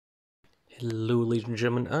Hello ladies and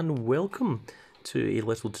gentlemen, and welcome to a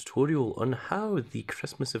little tutorial on how the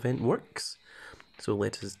Christmas event works. So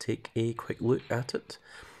let us take a quick look at it.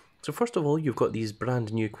 So first of all, you've got these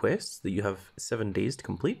brand new quests that you have 7 days to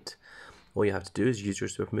complete. All you have to do is use your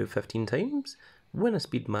super move 15 times, win a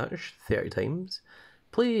speed match 30 times,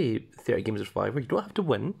 play 30 games of Survivor. You don't have to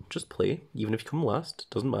win, just play, even if you come last,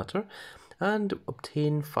 doesn't matter, and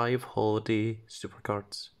obtain 5 holiday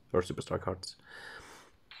supercards, or superstar cards.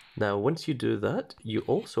 Now, once you do that, you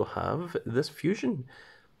also have this fusion.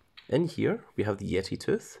 In here, we have the Yeti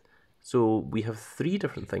Tooth. So we have 3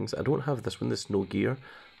 different things. I don't have this one, the Snow Gear,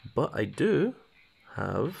 but I do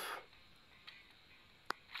have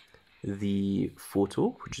the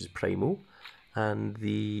Photo, which is Primal, and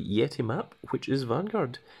the Yeti Map, which is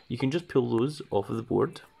Vanguard. You can just pull those off of the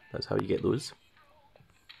board. That's how you get those.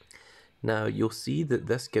 Now, you'll see that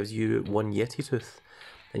this gives you 1 Yeti Tooth.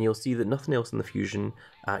 And you'll see that nothing else in the fusion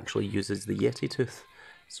actually uses the Yeti Tooth.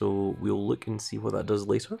 So we'll look and see what that does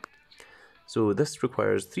later. So this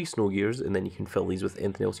requires 3 snow gears, and then you can fill these with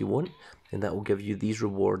anything else you want, and that will give you these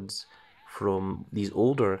rewards from these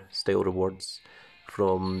older style rewards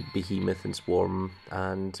from Behemoth and Swarm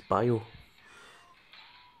and Bio.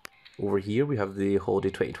 Over here we have the Holiday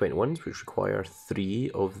 2021s, which require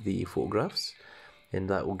 3 of the photographs, and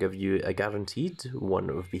that will give you a guaranteed one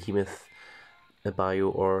of Behemoth, a Bio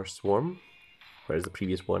or Swarm, whereas the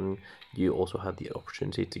previous one you also had the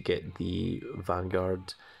opportunity to get the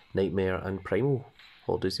Vanguard, Nightmare and Primal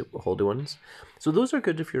holiday ones. So those are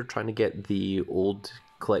good if you're trying to get the old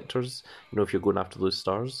collectors, if you're going after those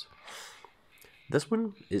stars. This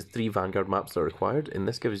one is 3 Vanguard maps that are required, and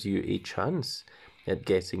this gives you a chance at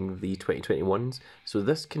getting the 2021s. So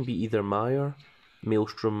this can be either Mire,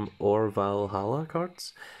 Maelstrom or Valhalla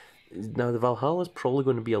cards. Now, the Valhalla is probably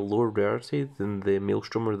going to be a lower rarity than the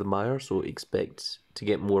Maelstrom or the Mire, so expect to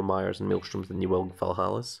get more Mires and Maelstroms than you will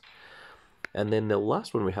Valhallas. And then the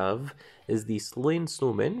last one we have is the Slain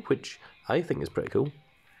Snowmen, which I think is pretty cool,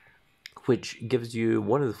 which gives you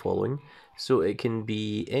one of the following. So it can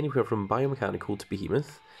be anywhere from Biomechanical to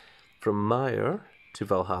Behemoth, from Mire to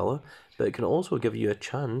Valhalla, but it can also give you a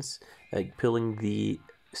chance at pulling the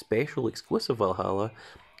special exclusive Valhalla,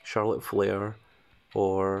 Charlotte Flair,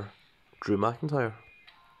 or Drew McIntyre.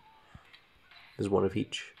 There's one of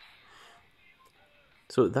each.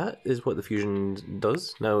 So that is what the fusion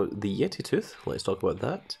does. Now the Yeti Tooth, let's talk about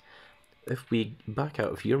that. If we back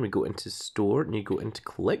out of here and we go into store and you go into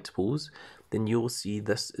collectibles, then you'll see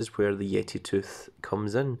this is where the Yeti Tooth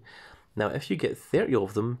comes in. Now if you get 30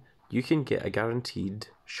 of them, you can get a guaranteed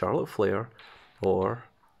Charlotte Flair or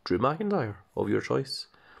Drew McIntyre of your choice,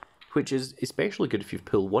 which is especially good if you've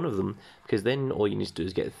pulled one of them, because then all you need to do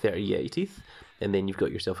is get 30 Yeti Teeth, and then you've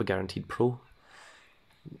got yourself a guaranteed pro.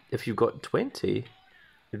 If you've got 20,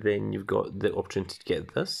 then you've got the opportunity to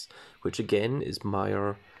get this, which again is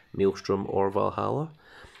Mire, Maelstrom or Valhalla.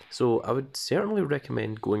 So I would certainly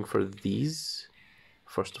recommend going for these,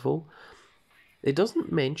 first of all. It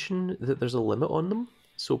doesn't mention that there's a limit on them,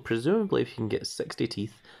 so presumably if you can get 60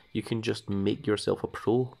 teeth, you can just make yourself a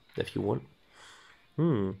pro if you want.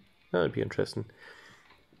 That would be interesting.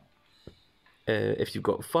 If you've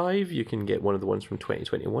got 5, you can get one of the ones from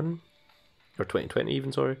 2021, or 2020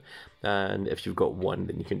 even, sorry. And if you've got 1,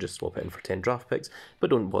 then you can just swap it in for 10 draft picks. But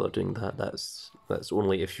don't bother doing that. That's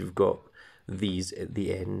only if you've got these at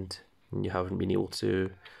the end and you haven't been able to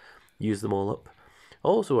use them all up.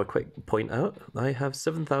 Also, a quick point out, I have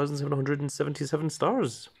 7,777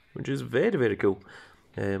 stars, which is very, very cool.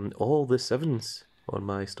 All the 7s on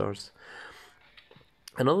my stars.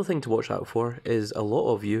 Another thing to watch out for is a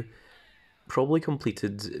lot of you probably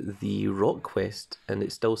completed the rock quest and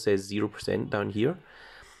it still says 0% down here.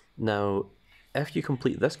 Now, if you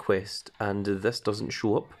complete this quest and this doesn't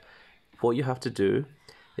show up, what you have to do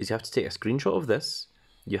is you have to take a screenshot of this,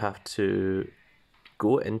 you have to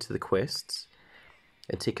go into the quests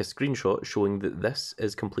and take a screenshot showing that this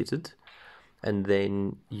is completed, and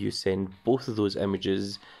then you send both of those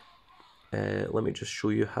images. Let me just show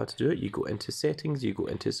you how to do it. You go into settings, you go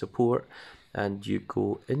into support, and you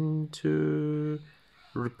go into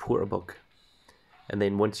report a bug. And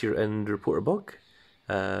then once you're in report a bug,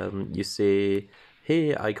 you say,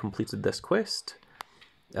 hey, I completed this quest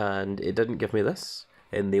and it didn't give me this.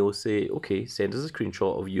 And they will say, okay, send us a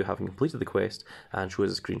screenshot of you having completed the quest and show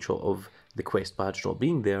us a screenshot of the quest badge not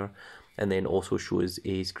being there, and then also show us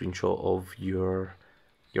a screenshot of your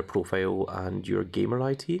profile and your gamer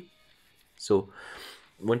ID. So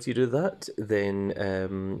once you do that, then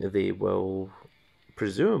they will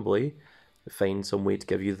presumably find some way to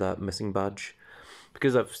give you that missing badge,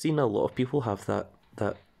 because I've seen a lot of people have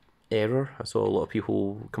that error. I saw a lot of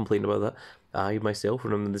people complain about that. I myself,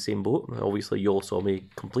 when I'm in the same boat, obviously you all saw me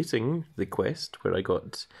completing the quest where I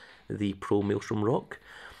got the Pro Maelstrom Rock,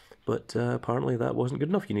 but apparently that wasn't good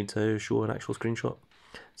enough. You need to show an actual screenshot.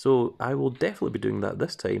 So I will definitely be doing that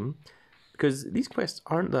this time, because these quests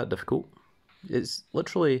aren't that difficult. It's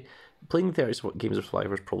literally playing 30 games of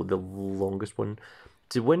Survivor is probably the longest one.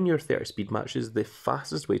 To win your 30 speed matches, the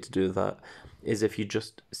fastest way to do that is if you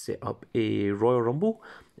just set up a Royal Rumble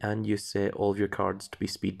and you set all of your cards to be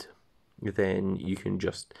speed. Then you can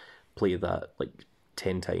just play that like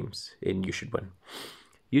 10 times and you should win.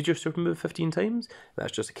 Use your super move 15 times.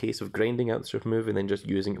 That's just a case of grinding out the super move and then just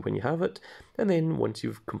using it when you have it. And then once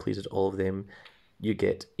you've completed all of them, you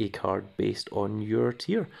get a card based on your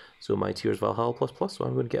tier. So my tier is Valhalla++, so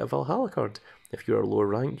I'm going to get a Valhalla card. If you're lower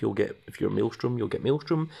ranked, you'll get, if you're Maelstrom, you'll get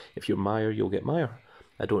Maelstrom. If you're Mire, you'll get Mire.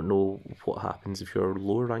 I don't know what happens if you're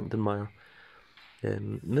lower ranked than Mire.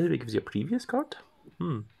 Maybe it gives you a previous card?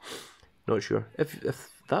 Not sure.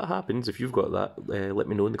 If that happens, if you've got that, let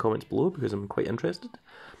me know in the comments below, because I'm quite interested.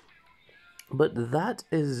 But that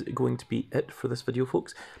is going to be it for this video,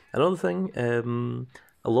 folks. Another thing,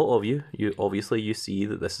 a lot of you obviously you see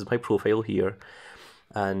that this is my profile here,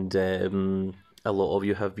 and a lot of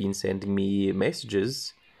you have been sending me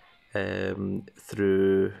messages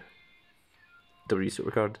through WWE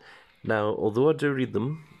Supercard. Now, although I do read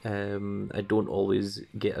them, I don't always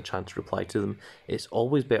get a chance to reply to them. It's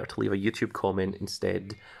always better to leave a YouTube comment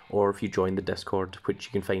instead, or if you join the Discord, which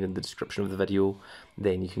you can find in the description of the video,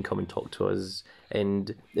 then you can come and talk to us.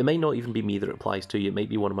 And it might not even be me that replies to you, it might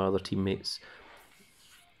be one of my other teammates.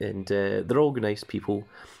 And they're all nice people,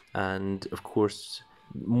 and of course,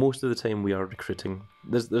 most of the time we are recruiting.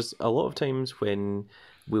 There's a lot of times when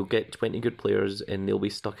we'll get 20 good players and they'll be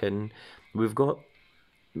stuck in. We've got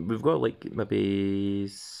like maybe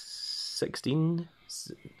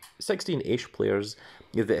 16-ish players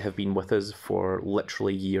that have been with us for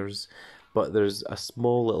literally years, but there's a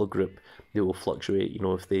small little group that will fluctuate, you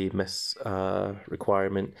know, if they miss a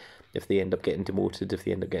requirement, if they end up getting demoted, if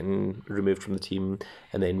they end up getting removed from the team,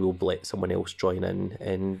 and then we'll let someone else join in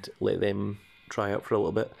and let them try out for a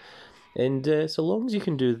little bit. And so long as you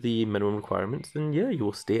can do the minimum requirements, then yeah, you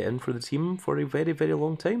will stay in for the team for a very, very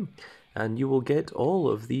long time. And you will get all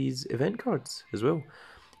of these event cards as well.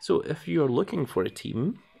 So if you're looking for a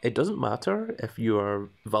team, it doesn't matter if you are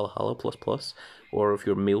Valhalla++, or if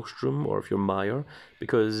you're Maelstrom, or if you're Mire,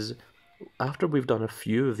 because after we've done a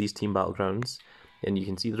few of these team battlegrounds, and you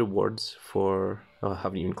can see the rewards for, oh, I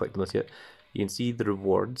haven't even clicked on this yet, you can see the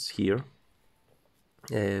rewards here.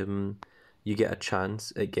 You get a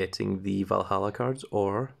chance at getting the Valhalla cards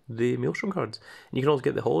or the Maelstrom cards. And you can also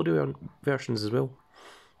get the holiday versions as well.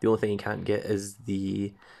 The only thing you can't get is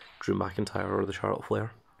the Drew McIntyre or the Charlotte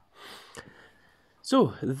Flair.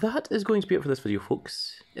 So, that is going to be it for this video,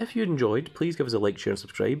 folks. If you enjoyed, please give us a like, share and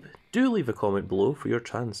subscribe. Do leave a comment below for your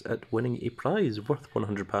chance at winning a prize worth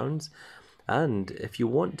 £100. And if you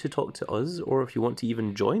want to talk to us, or if you want to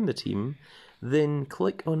even join the team, then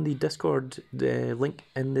click on the Discord link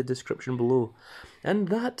in the description below. And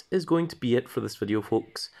that is going to be it for this video,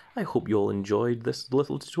 folks. I hope you all enjoyed this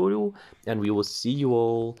little tutorial, and we will see you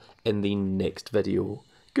all in the next video.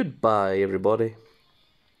 Goodbye, everybody.